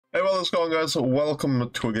Hey, what's going on, guys? Welcome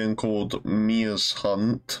to a game called Mia's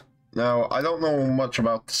Hunt. Now, I don't know much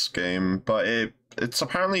about this game, but it's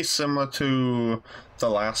apparently similar to The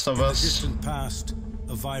Last of In the Us. distant past,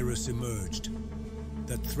 a virus emerged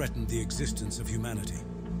that threatened the existence of humanity.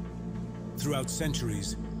 Throughout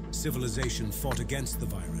centuries, civilization fought against the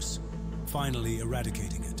virus, finally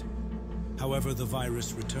eradicating it. However, the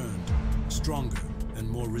virus returned, stronger and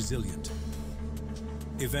more resilient.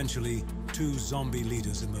 Eventually, two zombie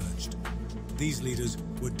leaders emerged. These leaders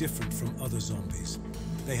were different from other zombies.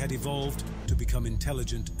 They had evolved to become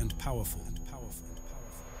intelligent and powerful.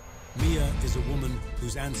 Mia is a woman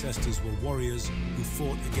whose ancestors were warriors who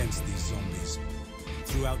fought against these zombies.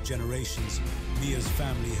 Throughout generations, Mia's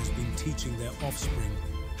family has been teaching their offspring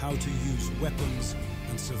how to use weapons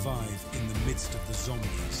and survive in the midst of the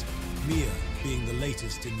zombies. Mia, being the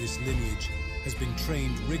latest in this lineage, has been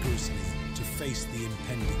trained rigorously to face the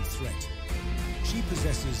impending threat. She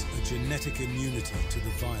possesses a genetic immunity to the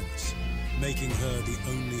virus, making her the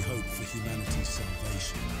only hope for humanity's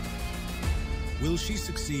salvation. Will she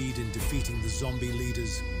succeed in defeating the zombie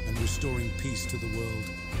leaders and restoring peace to the world?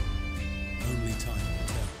 Only time will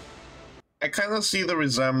tell. I kind of see the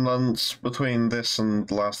resemblance between this and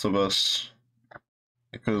The Last of Us,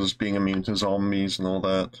 because being immune to zombies and all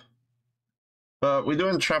that. But we're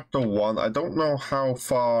doing chapter 1. I don't know how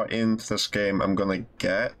far into this game I'm gonna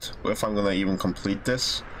get, or if I'm gonna even complete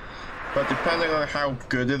this. But depending on how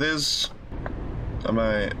good it is, I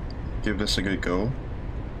might give this a good go.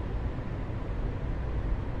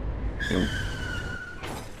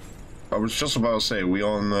 I was just about to say, we're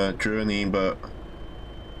on a journey, but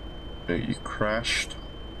you crashed.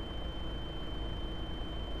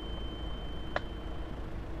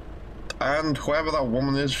 And whoever that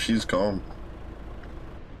woman is, she's gone.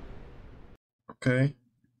 Okay.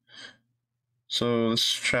 So this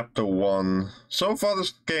is chapter 1. So far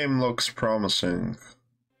this game looks promising.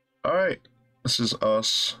 Alright, this is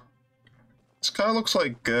us. This kind of looks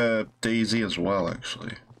like Daisy as well,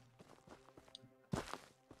 actually.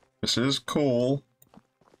 This is cool.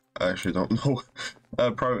 I actually don't know.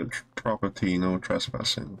 Private property, no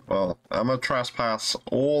trespassing. Well, I'm gonna trespass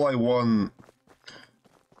all I want.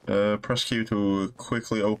 Press Q to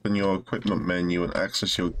quickly open your equipment menu and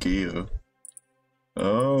access your gear.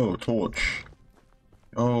 Oh, torch.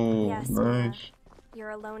 Oh, yes, nice. Mia.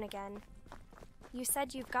 You're alone again. You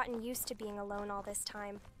said you've gotten used to being alone all this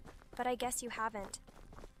time, but I guess you haven't.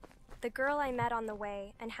 The girl I met on the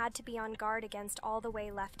way and had to be on guard against all the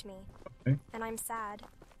way left me. Okay. And I'm sad.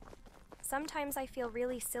 Sometimes I feel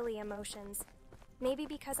really silly emotions, maybe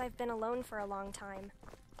because I've been alone for a long time.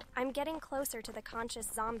 I'm getting closer to the conscious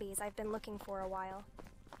zombies I've been looking for a while.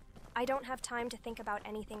 I don't have time to think about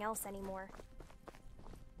anything else anymore.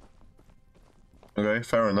 Okay,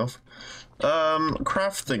 fair enough.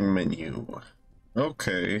 Crafting menu.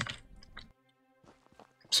 Okay.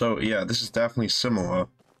 So yeah, this is definitely similar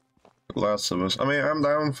to Last of Us. I mean, I'm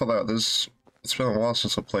down for that. It's been a while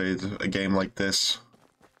since I played a game like this.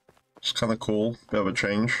 It's kind of cool, bit of a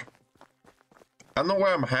change. I don't know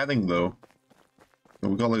where I'm heading though.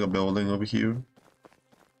 We got like a building over here. And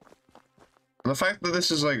the fact that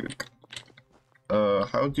this is like,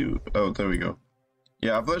 how do you? Oh, there we go.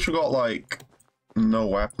 Yeah, I've literally got like no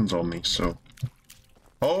weapons on me, so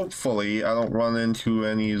hopefully I don't run into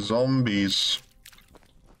any zombies.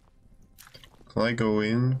 Can I go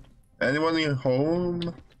in? Anyone in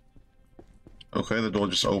home? Okay, the door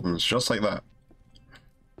just opens, just like that.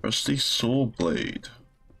 Rusty saw blade.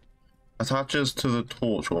 Attaches to the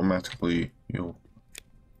torch automatically. Not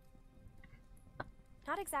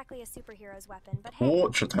exactly a superhero's weapon, but hey,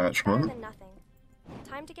 Torch it's better attachment. than nothing.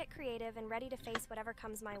 Time to get creative and ready to face whatever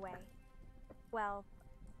comes my way. Well,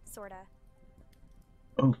 sorta.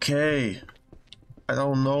 Okay. I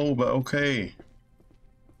don't know, but okay.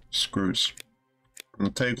 Screws. I'm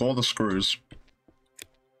gonna take all the screws.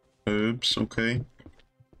 Herbs, okay.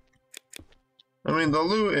 I mean, the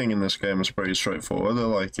looting in this game is pretty straightforward, I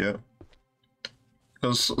like it.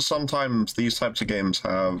 Because sometimes these types of games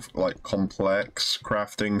have, like, complex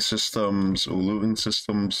crafting systems or looting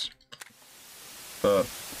systems. But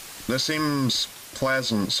this seems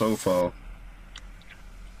pleasant so far.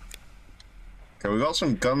 Okay, we got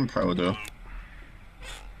some gunpowder.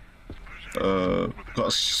 Got a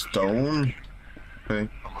stone. Okay.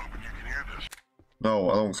 No,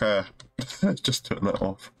 I don't care. Just turn that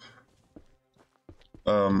off.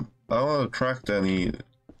 I don't want to attract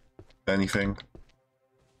anything.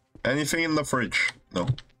 Anything in the fridge? No.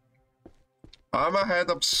 I'm gonna head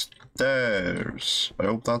upstairs. I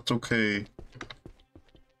hope that's okay.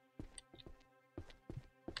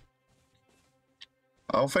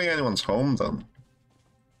 I don't think anyone's home then.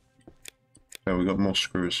 Okay, we got more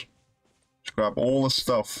screws. Let's grab all the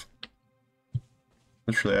stuff.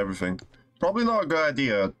 Literally everything. Probably not a good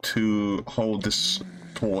idea to hold this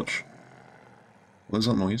torch. What is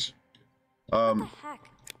that noise? What the heck?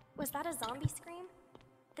 Was that a zombie scream?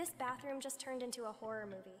 This bathroom just turned into a horror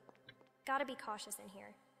movie. Gotta be cautious in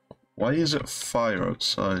here. Why is it fire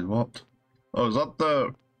outside? What? Oh, is that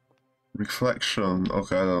the reflection?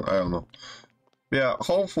 Okay, I don't know. Yeah,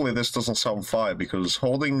 hopefully this doesn't sound fire, because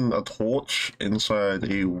holding a torch inside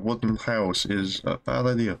a wooden house is a bad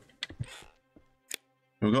idea.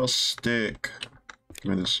 We've got a stick.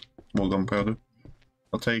 Give me this. More gunpowder.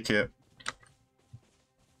 I'll take it.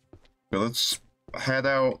 Okay, let's head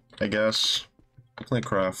out, I guess. What can I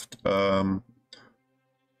craft? Oh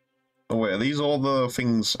wait, are these all the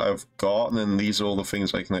things I've got, and then these are all the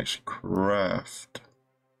things I can actually craft?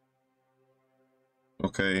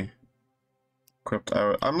 Okay. Craft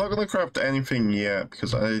arrow. I'm not gonna craft anything yet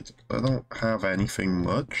because I don't have anything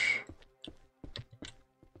much.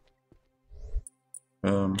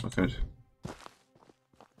 Okay.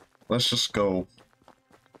 Let's just go.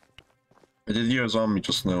 I did hear a zombie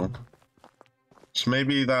just now. So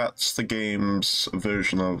maybe that's the game's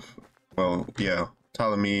version of, well, yeah,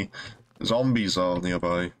 telling me zombies are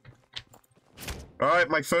nearby. Alright,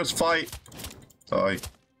 my first fight. Die.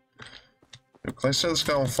 Can I set this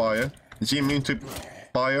guy on fire? Is he immune to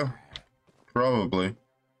fire? Probably.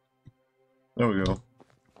 There we go.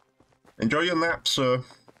 Enjoy your nap, sir.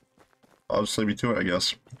 I'll just leave you to it, I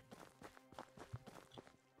guess.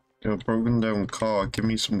 Yo, broken down car. Give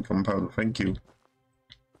me some gunpowder, thank you.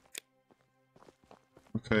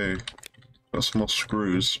 Okay. Got some more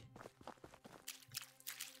screws.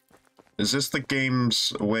 Is this the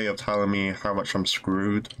game's way of telling me how much I'm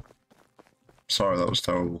screwed? Sorry, that was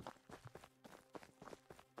terrible.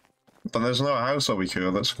 But there's no house over here.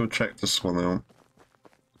 Let's go check this one out.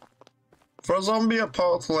 For a zombie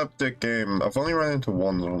apocalyptic game, I've only run into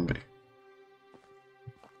one zombie.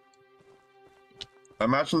 I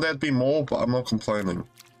imagine there'd be more, but I'm not complaining.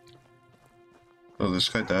 Oh, this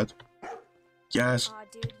guy dead? Yes! Aw,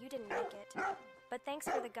 dude, you didn't make it. But thanks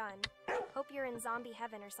for the gun. Hope you're in zombie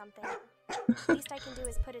heaven or something. Least I can do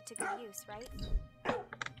is put it to good use, right?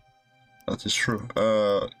 That is true.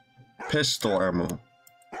 Pistol ammo.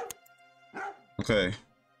 Okay.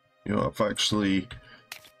 You know, I've actually...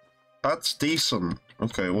 That's decent.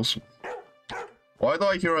 Okay, awesome. Why do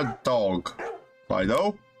I hear a dog?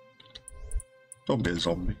 Fido? Don't be a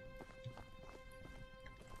zombie.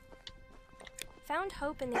 Found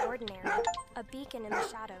hope in the ordinary. A beacon in the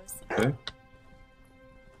shadows. Okay.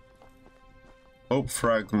 Hope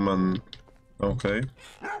fragment. Okay.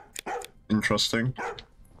 Interesting.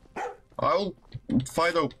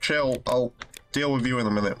 Fido, chill. I'll deal with you in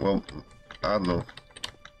a minute. Well, I don't know.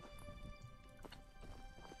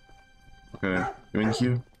 Okay, you in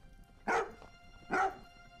here?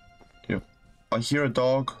 Yeah. I hear a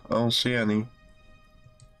dog. I don't see any.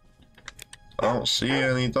 I don't see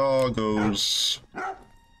any doggos.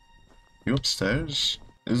 You upstairs?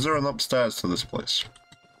 Is there an upstairs to this place?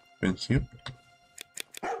 In here?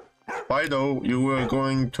 Fido, you were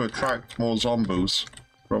going to attract more zombies.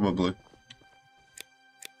 Probably.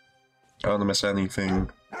 I don't miss anything.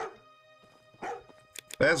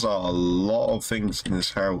 There's a lot of things in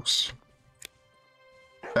this house.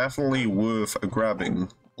 Definitely worth grabbing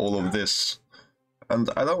all of this. And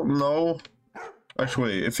I don't know...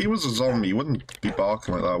 Actually, if he was a zombie, he wouldn't be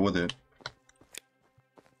barking like that, would he?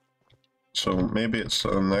 So maybe it's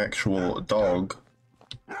an actual dog.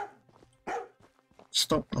 Just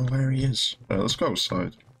don't know where he is. Let's go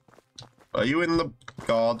outside. Are you in the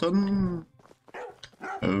garden?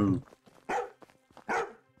 Oh.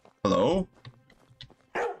 Hello?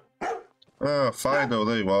 Ah, Fido,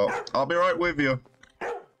 there you are. I'll be right with you.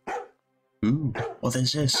 Ooh, what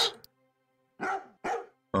is this?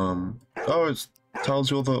 Oh, it tells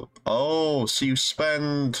you all the... Oh, so you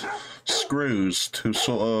spend screws to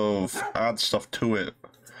sort of add stuff to it.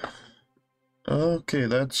 Okay,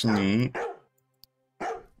 that's neat.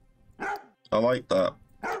 I like that.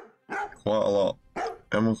 Quite a lot.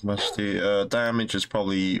 Ammo capacity, damage is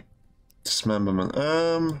probably dismemberment.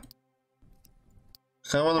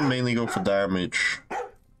 I want to mainly go for damage.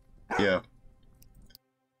 Yeah.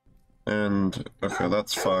 And, okay,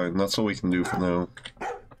 that's fine. That's all we can do for now.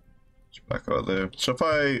 Just back out there. So if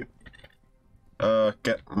I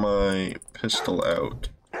get my pistol out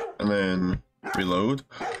and then reload,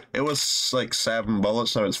 it was like 7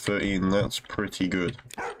 bullets, now it's 13. That's pretty good.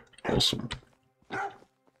 Awesome.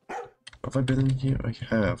 Have I been in here? I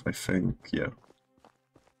have, I think, yeah.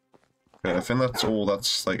 Okay, I think that's all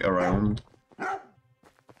that's like around.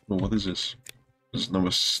 Oh, what is this? There's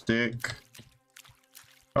another stick.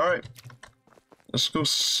 Alright. Let's go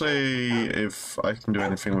see if I can do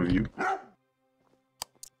anything with you.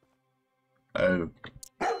 Oh.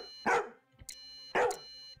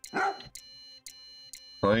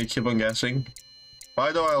 Can I keep on guessing?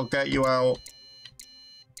 Why do I'll get you out?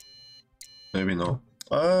 Maybe not.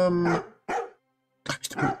 I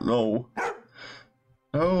don't know.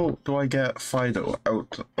 How do I get Fido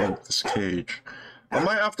out of this cage? I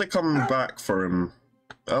might have to come back for him.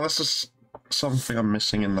 Unless there's something I'm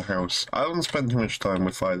missing in the house. I don't spend too much time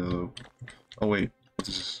with Fido though. Oh wait, what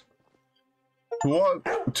is this?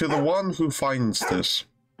 To the one who finds this,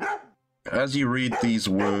 as you read these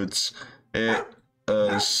words, it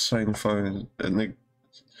signifies the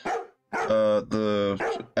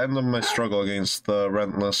end of my struggle against the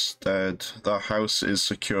relentless dead. The house is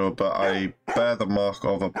secure, but I bear the mark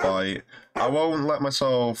of a bite. I won't let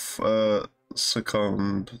myself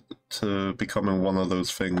succumb to becoming one of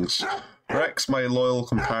those things. Rex, my loyal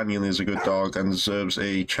companion, is a good dog and deserves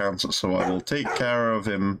a chance at survival. Take care of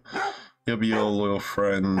him. He'll be your loyal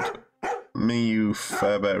friend. May you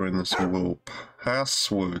fare better in this world.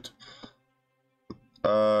 Password.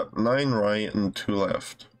 9 right and 2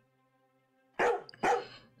 left.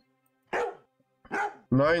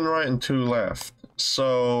 9 right and 2 left.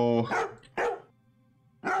 So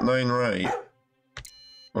 9 right.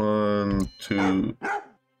 1, 2.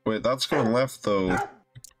 Wait, that's going left though.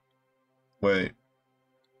 Wait.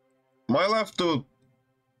 My left though.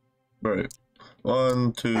 Right.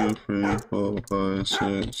 1, 2, 3, 4, 5,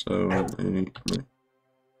 6, 7, 8, 9.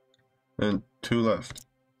 And 2 left.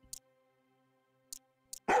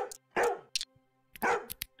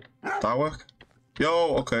 That work?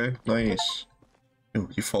 Yo, okay, nice. Yo,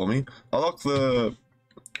 you follow me? Unlock the...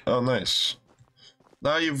 Oh, nice.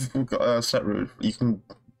 Now you've got a set route. You can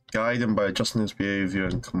guide him by adjusting his behavior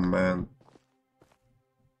and command.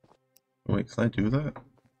 Wait, can I do that?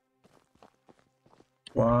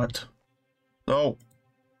 What? No.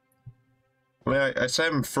 I mean, I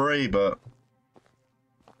set him free, but...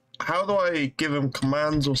 How do I give him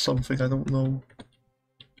commands or something? I don't know.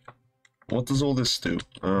 What does all this do?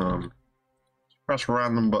 Press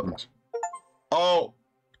random buttons. Oh!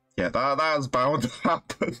 Yeah, that is bound to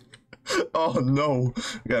happen. Oh no.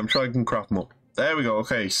 Okay, I'm trying to craft more. There we go,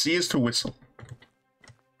 okay. C is to whistle.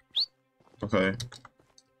 Okay.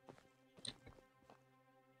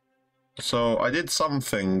 So, I did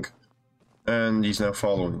something, and he's now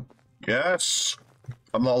following. Yes!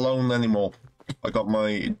 I'm not alone anymore. I got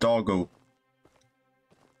my doggo.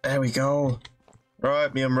 There we go.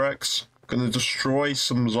 Right, me and Rex. Gonna destroy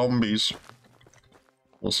some zombies.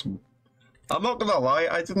 Awesome. I'm not gonna lie,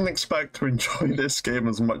 I didn't expect to enjoy this game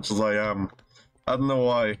as much as I am. I don't know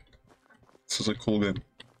why. This is a cool game.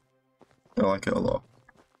 I like it a lot.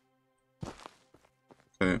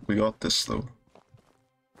 Okay, we got this though.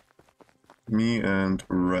 Me and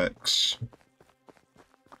Rex.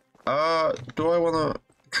 Do I wanna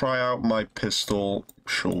try out my pistol?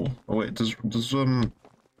 Sure. Oh wait, does where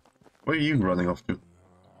are you running off to?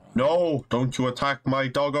 No! Don't you attack my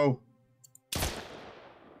doggo!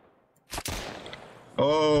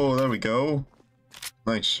 Oh, there we go.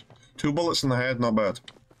 Nice. 2 bullets in the head, not bad.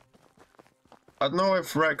 I don't know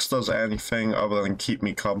if Rex does anything other than keep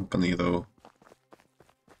me company, though.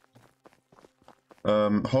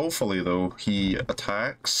 Hopefully, though, he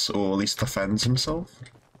attacks, or at least defends himself.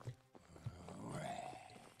 Do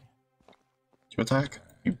you attack?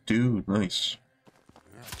 You do, nice.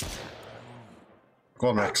 Go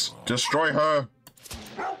on, Rex. Destroy her!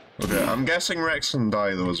 Okay, I'm guessing Rex can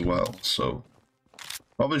die, though, as well, so...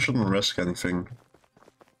 Probably shouldn't risk anything.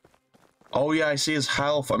 Oh yeah, I see his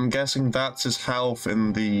health. I'm guessing that's his health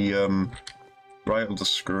in the, right of the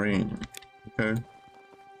screen. Okay.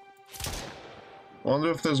 I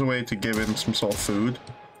wonder if there's a way to give him some sort of food.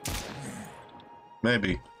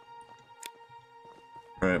 Maybe.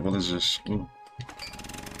 Alright, what is this? Ooh.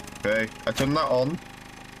 Okay, I turned that on.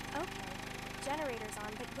 Okay. Generator's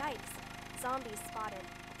on, but yikes. Zombies spotted.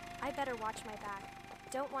 I better watch my back.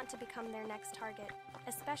 Don't want to become their next target,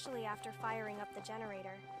 especially after firing up the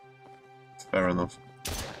generator. Fair enough.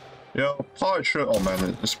 Yeah, probably should. Oh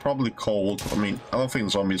man, it's probably cold. I mean, I don't think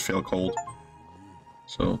zombies feel cold.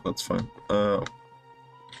 So, that's fine.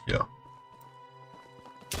 Yeah.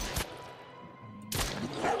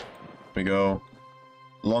 Here we go.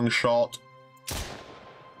 Long shot.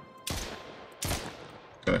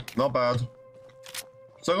 Okay, not bad.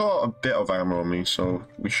 So I got a bit of ammo on me, so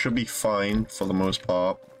we should be fine for the most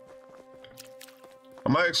part. I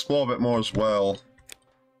might explore a bit more as well.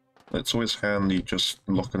 It's always handy just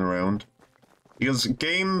looking around. Because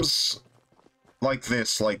games like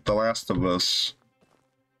this, like The Last of Us,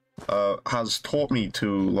 has taught me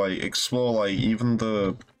to like explore like even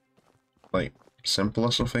the like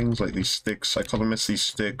simplest of things, like these sticks. I could have missed these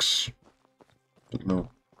sticks, but no.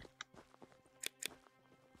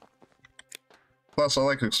 Plus, I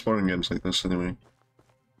like exploring games like this anyway.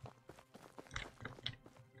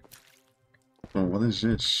 Oh, what is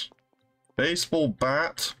this? Baseball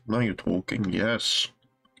bat? Now you're talking, yes.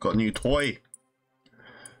 Got a new toy.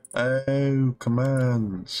 Oh,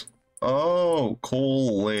 commands. Oh,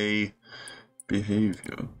 call a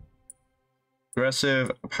behavior.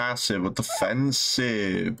 Aggressive, passive, or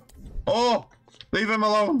defensive. Oh! Leave him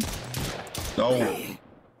alone! No.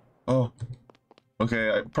 Oh.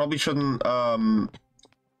 Okay, I probably shouldn't,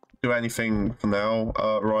 do anything for now.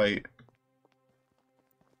 Right.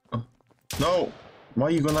 No! Why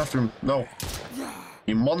are you going after him? No.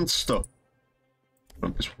 You monster!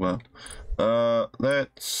 Well.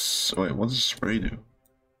 Let's... Wait, what does spray do?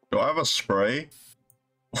 Do I have a spray?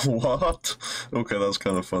 What? Okay, that's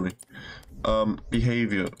kind of funny.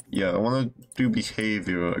 Behavior. Yeah, I want to do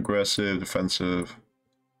behavior. Aggressive, defensive.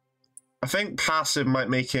 I think passive might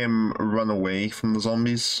make him run away from the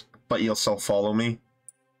zombies, but he'll still follow me.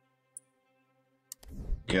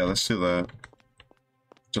 Yeah, let's do that.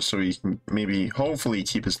 Just so he can maybe, hopefully,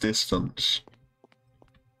 keep his distance.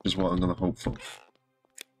 Is what I'm gonna hope for.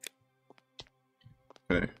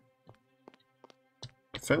 Okay.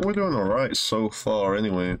 I think we're doing alright so far,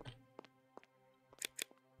 anyway.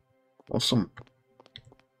 Awesome.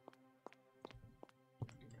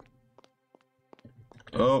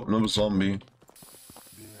 Oh, another zombie.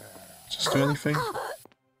 Does this do anything?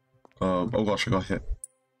 Oh gosh, I got hit.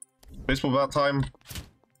 Baseball bat time.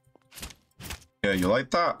 Yeah, you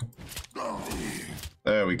like that?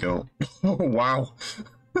 There we go. Oh, wow.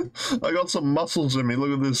 I got some muscles in me.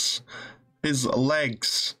 Look at this. His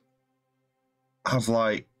legs have,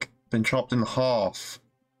 like, been chopped in half.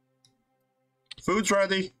 Food's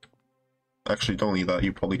ready. Actually, don't eat that.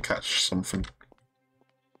 You probably catch something.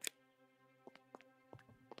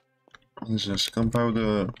 What is this?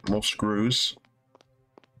 Gunpowder, more screws.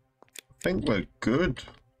 I think we're good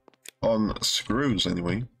on screws,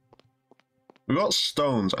 anyway. We got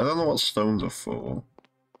stones. I don't know what stones are for.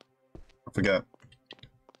 I forget.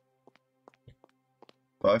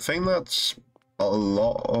 But I think that's a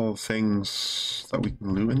lot of things that we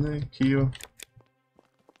can loot in there here.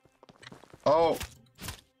 Oh!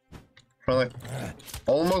 Trying to...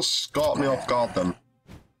 Almost got me off guard then.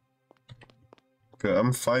 Okay,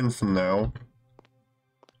 I'm fine for now.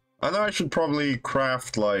 I know I should probably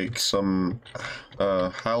craft like some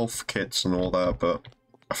health kits and all that, but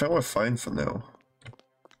I think we're fine for now.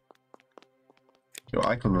 Yo,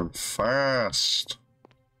 I can run fast.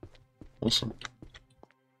 Awesome.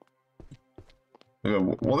 Okay,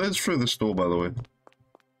 what is through this door, by the way?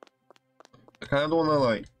 I kind of don't want to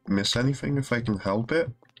like miss anything if I can help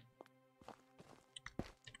it.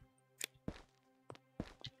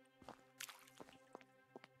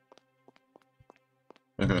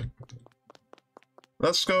 Okay.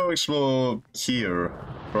 Let's go explore here.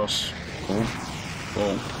 Across. Oh.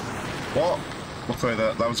 Oh. What? Okay,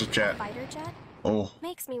 that was a jet. Fighter jet? Oh.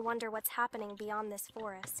 Makes me wonder what's happening beyond this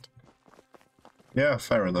forest. Yeah,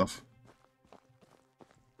 fair enough.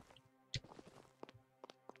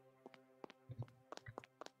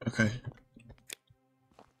 Okay.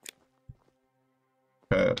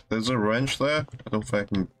 Okay, there's a wrench there. I don't think I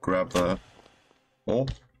can grab that. Oh.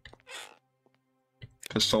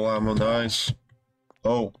 Pistol ammo, nice.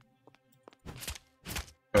 Oh.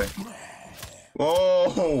 Okay.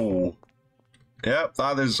 Whoa! Yep,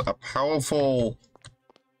 that is a powerful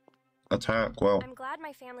attack. Well, I'm glad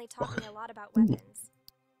my family taught me a lot about weapons.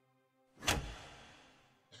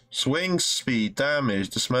 Swing speed, damage,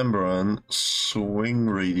 dismemberment, swing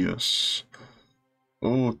radius.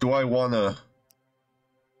 Oh, do I wanna...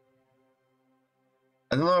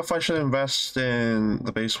 I don't know if I should invest in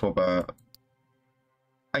the baseball bat.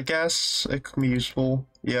 I guess it could be useful,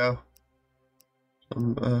 yeah.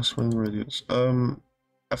 Swing radius.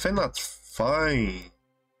 I think that's fine.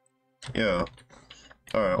 Yeah.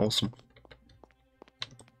 Alright, awesome.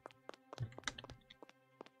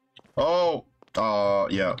 Oh!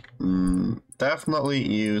 Yeah. Definitely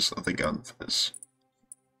use the gun for this.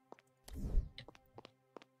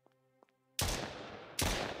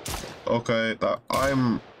 Okay,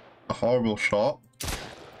 I'm a horrible shot.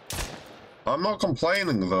 I'm not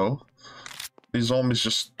complaining though. These zombies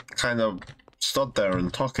just kind of stood there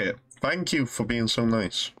and took it. Thank you for being so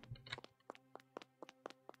nice.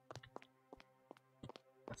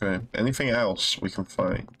 Okay, anything else we can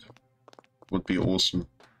find would be awesome.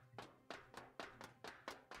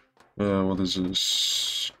 What is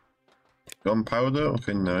this? Gunpowder,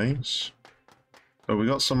 okay, nice. So we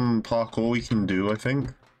got some parkour we can do, I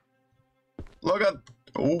think. Look at...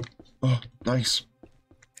 Oh, nice.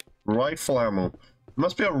 Rifle ammo. There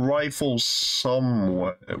must be a rifle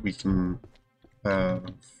somewhere we can have.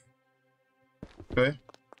 Okay.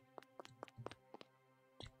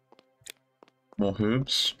 More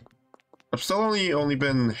herbs. I've still only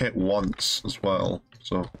been hit once as well,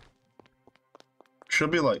 so...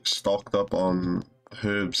 Should be like stocked up on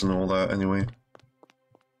herbs and all that anyway.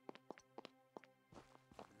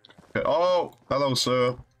 Okay. Oh, hello,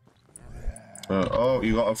 sir. Oh,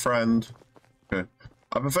 you got a friend. Okay.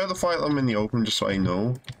 I prefer to fight them in the open just so I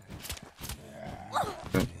know.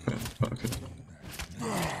 Okay.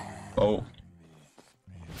 Oh.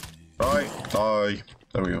 Right, die.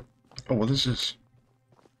 There we go. Oh, what is this?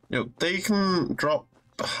 Yo, they can drop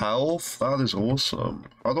health? That is awesome.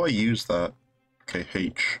 How do I use that? Okay,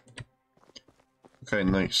 H. Okay,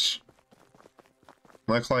 nice.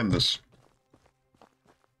 Can I climb this?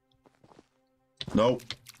 Nope.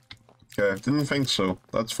 Okay, didn't think so.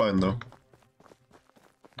 That's fine though.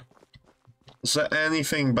 Is there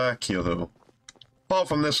anything back here though? Apart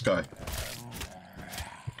from this guy.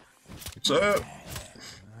 Sir!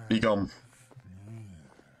 Be gone.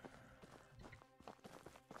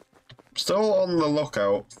 Still on the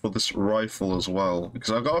lookout for this rifle as well,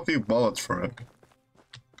 because I got a few bullets for it.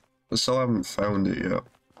 I still haven't found it yet.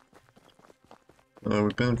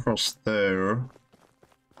 We've been across there.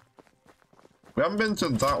 We haven't been to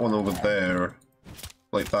that one over there.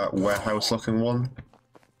 Like that warehouse looking one.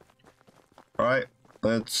 Alright,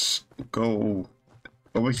 let's go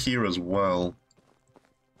over here as well.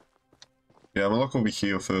 Yeah, I'm gonna look over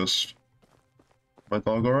here first. My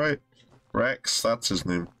dog alright? Rex, that's his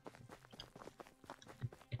name.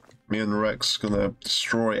 Me and Rex gonna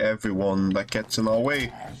destroy everyone that gets in our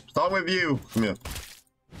way. Start with you! Come here.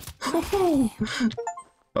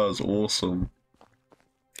 That was awesome.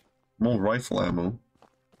 More rifle ammo.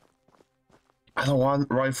 I don't want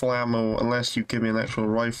rifle ammo unless you give me an actual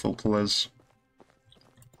rifle, please.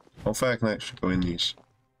 How far I can actually go in these?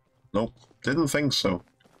 Nope, didn't think so.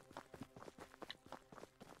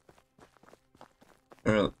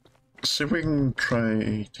 Alright, see if we can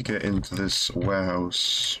try to get into this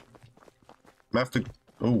warehouse. I have to...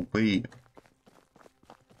 Oh, wait.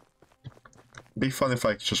 It'd be fun if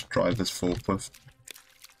I could just drive this forklift.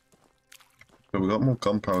 Okay, we got more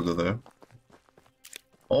gunpowder there.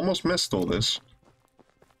 Almost missed all this.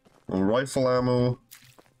 More rifle ammo.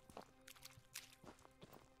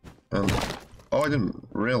 And... Oh, I didn't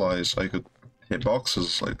realize I could hit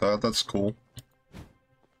boxes like that. That's cool.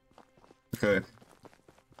 Okay.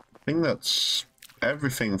 I think that's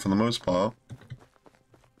everything for the most part.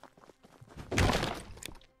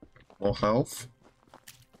 More health.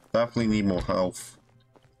 Definitely need more health.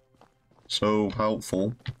 So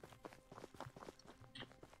helpful.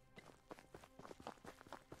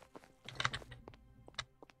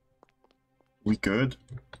 We good?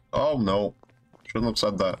 Oh no. Shouldn't have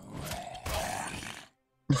said that.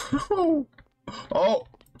 Oh!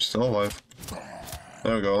 Still alive.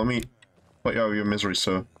 There we go, let me put you out of your misery,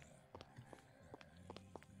 sir.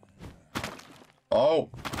 Oh!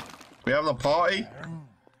 We having a party?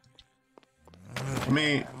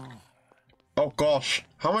 Oh gosh,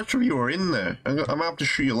 how much of you are in there? I'm gonna have to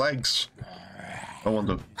shoot your legs. I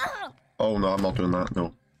wonder. Oh no, I'm not doing that,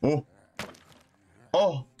 no. Oh!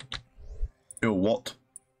 Oh! Yo, what?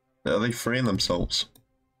 Are they freeing themselves?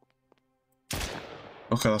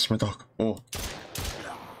 Okay, that's my dog. Oh.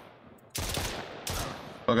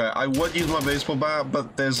 Okay, I would use my baseball bat,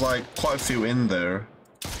 but there's like quite a few in there.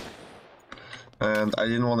 And I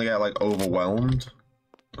didn't want to get like overwhelmed.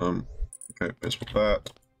 Okay, baseball bat.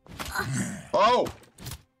 Oh!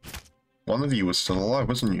 One of you was still alive,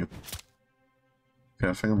 wasn't you? Okay,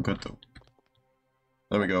 I think I'm good though.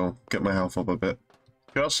 There we go. Get my health up a bit.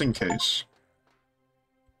 Just in case.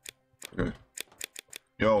 Okay.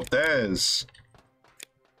 Yo, there's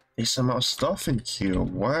some amount of stuff in here.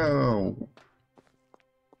 Wow.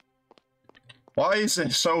 Why is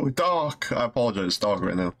it so dark? I apologize, it's dark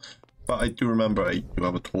right now. But I do remember I do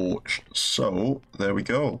have a torch. So, there we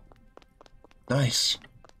go. Nice.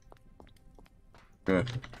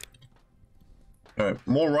 Good. Alright,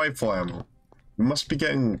 more rifle ammo. We must be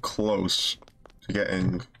getting close to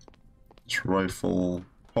getting this rifle,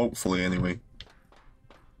 hopefully anyway.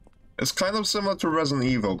 It's kind of similar to Resident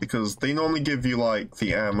Evil because they normally give you like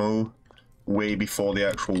the ammo way before the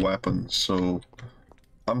actual weapon, so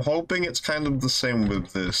I'm hoping it's kind of the same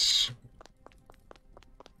with this.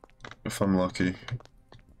 If I'm lucky.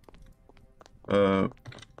 Can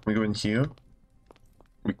we go in here?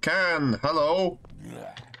 We can! Hello!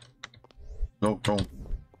 No, don't.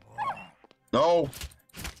 No!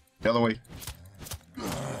 Get away.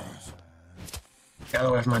 Get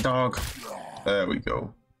away from my dog. There we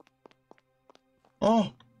go.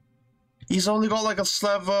 Oh! He's only got like a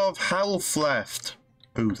sliver of health left.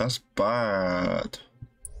 Ooh, that's bad.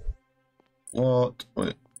 What?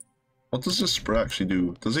 Wait. What does this spray actually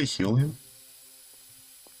do? Does it heal him?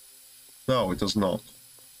 No, it does not.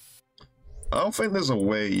 I don't think there's a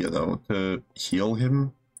way, you know, to heal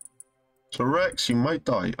him. So Rex, you might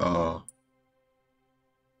die. Oh,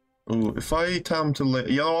 if I tell him to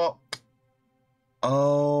you know what?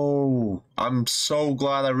 Oh, I'm so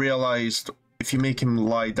glad I realized if you make him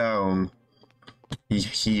lie down, he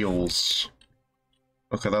heals.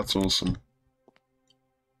 Okay, that's awesome.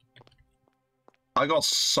 I got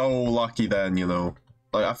so lucky then, you know.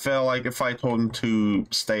 Like, I feel like if I told him to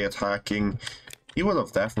stay attacking, he would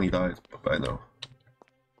have definitely died by now.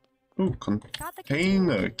 Ooh,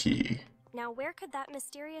 container key. Now where could that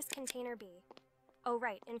mysterious container be? Oh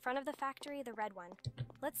right, in front of the factory, the red one.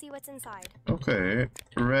 Let's see what's inside. Okay,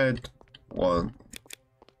 red one.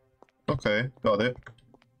 Okay, got it.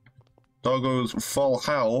 Doggo's full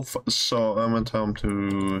health, so I'm gonna tell him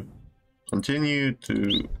to continue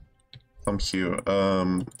to come here.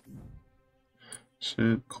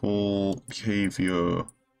 Circle behavior. You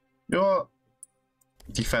know what?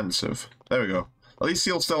 Defensive. There we go. At least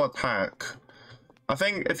he'll still attack. I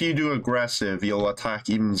think if you do aggressive, you'll attack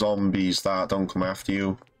even zombies that don't come after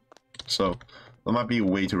you. So, that might be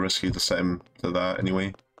way too risky to set him to that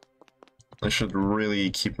anyway. I should really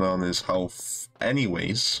keep an eye on his health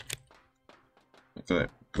anyways. Okay,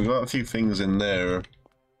 we got a few things in there.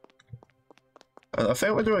 And I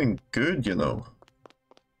think we're doing good, you know.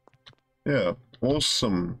 Yeah,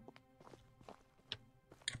 awesome.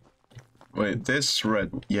 Wait, this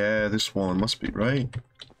red... Yeah, this one must be, right?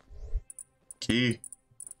 Key.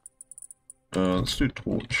 Let's do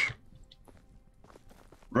torch.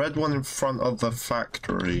 Red one in front of the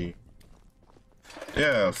factory.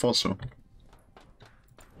 Yeah, I thought so.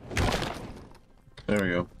 There we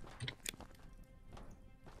go.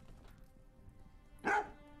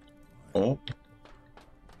 Oh.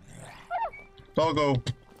 Doggo!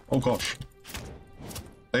 Oh gosh.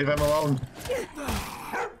 Leave him alone.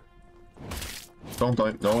 Don't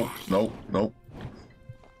die. No, no, no.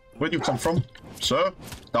 Where'd you come from, sir?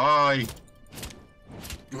 Die!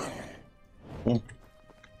 Oh.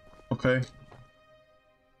 Okay.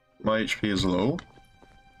 My HP is low.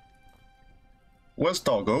 Where's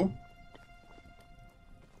Doggo?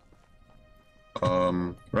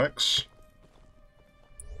 Rex?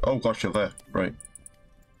 Oh gosh, you're there. Right.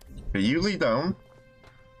 Okay, you lay down.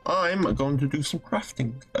 I'm going to do some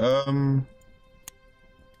crafting.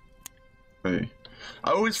 Okay.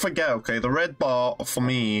 I always forget, okay, the red bar for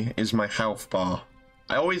me is my health bar.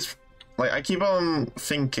 I always, like, I keep on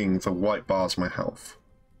thinking the white bar is my health.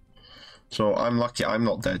 So I'm lucky I'm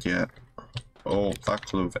not dead yet. Oh, that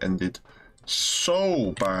could have ended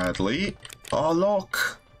so badly. Oh,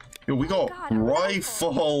 look! Yo, we got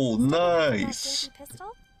rifle! Nice!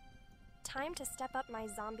 Time to step up my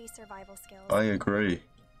zombie survival skills. I agree.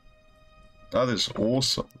 That is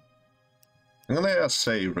awesome. I'm gonna hit a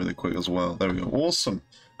save really quick as well. There we go. Awesome.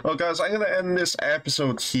 Well, guys, I'm gonna end this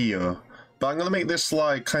episode here. But I'm gonna make this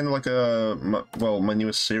like kind of like my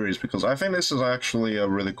newest series because I think this is actually a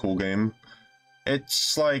really cool game.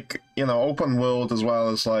 It's like, you know, open world as well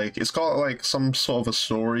as like it's got like some sort of a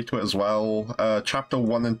story to it as well. Chapter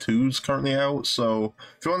 1 and 2 is currently out, so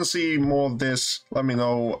if you want to see more of this, let me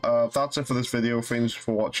know. That's it for this video. Thanks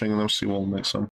for watching, and I'll see you all next time.